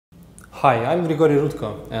Hi, I'm Grigory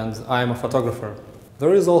and I'm a photographer.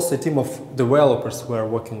 There is also a team of developers we are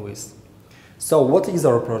working with. So what is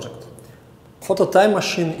our project? Photo Time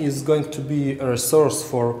Machine is going to be a resource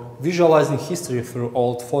for visualizing history through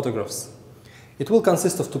old photographs. It will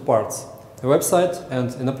consist of two parts, a website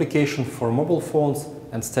and an application for mobile phones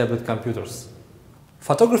and tablet computers.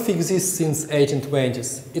 Photography exists since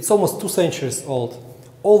 1820s. It's almost 2 centuries old.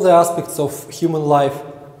 All the aspects of human life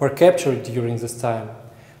were captured during this time.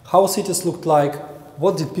 How cities looked like,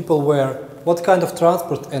 what did people wear, what kind of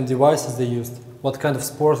transport and devices they used, what kind of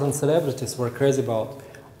sports and celebrities were crazy about.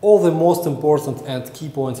 All the most important and key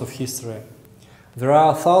points of history. There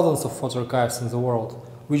are thousands of photo archives in the world,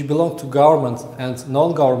 which belong to government and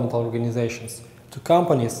non-governmental organizations, to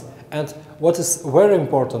companies, and what is very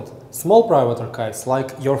important, small private archives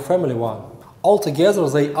like your family one. Altogether,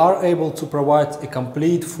 they are able to provide a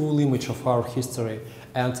complete, full image of our history,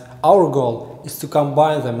 and our goal is to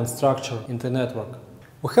combine them and structure into a network.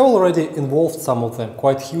 We have already involved some of them,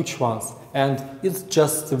 quite huge ones, and it's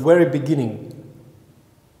just the very beginning.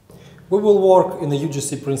 We will work in the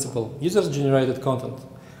UGC principle, user-generated content.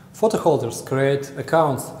 Photo holders create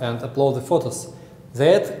accounts and upload the photos.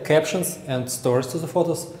 They add captions and stories to the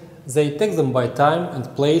photos. They tag them by time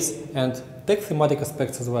and place and tag thematic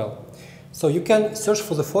aspects as well. So you can search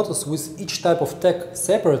for the photos with each type of tag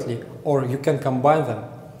separately, or you can combine them.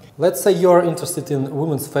 Let's say you are interested in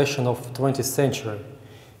women's fashion of 20th century.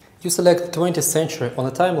 You select 20th century on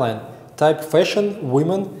a timeline, type fashion,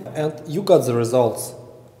 women, and you got the results.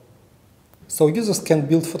 So users can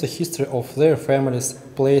build photo history of their families,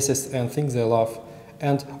 places and things they love,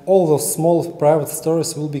 and all those small private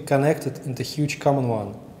stories will be connected into a huge common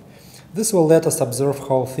one. This will let us observe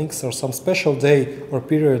how things or some special day or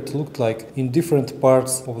period looked like in different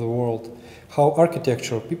parts of the world, how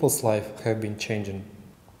architecture, people's life have been changing.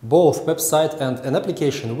 Both website and an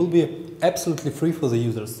application will be absolutely free for the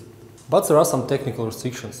users, but there are some technical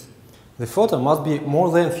restrictions. The photo must be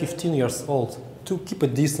more than 15 years old to keep a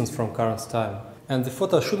distance from current time, and the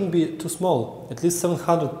photo shouldn't be too small, at least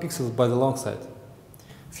 700 pixels by the long side.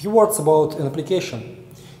 Few words about an application.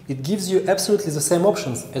 It gives you absolutely the same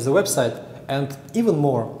options as a website, and even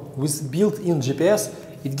more, with built-in GPS,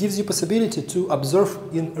 it gives you possibility to observe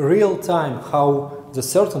in real time how the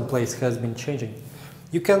certain place has been changing.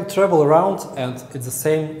 You can travel around and at the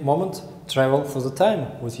same moment travel for the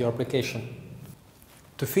time with your application.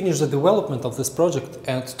 To finish the development of this project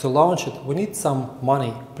and to launch it, we need some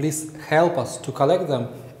money. Please help us to collect them,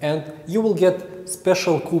 and you will get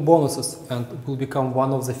special cool bonuses and will become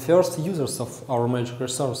one of the first users of our magic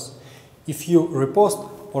resource. If you repost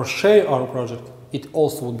or share our project, it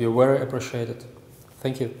also would be very appreciated.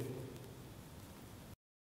 Thank you.